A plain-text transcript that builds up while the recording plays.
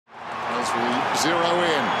zero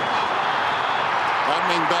in.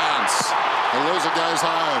 Opening bounce. The loser goes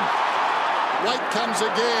home. Waite comes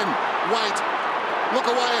again. Waite. Look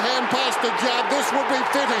away, a hand pass to Judd. This would be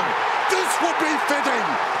fitting. This would be fitting.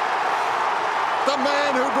 The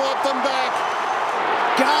man who brought them back.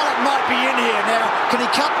 Garlick might be in here now. Can he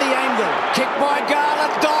cut the angle? Kick by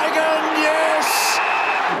Garlick. Tiges, yes!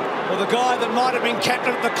 Well, the guy that might have been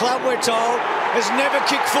captain at the club, we're told, has never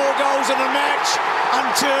kicked 4 goals in a match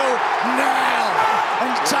until now.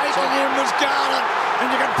 And taking him was Garlick. And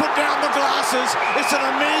you can put down the glasses. It's an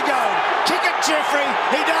amigo. Kick it, Jeffrey.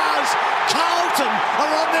 He does. Carlton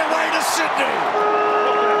are on their way to Sydney.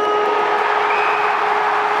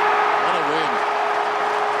 What a win.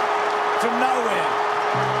 From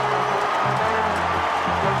nowhere.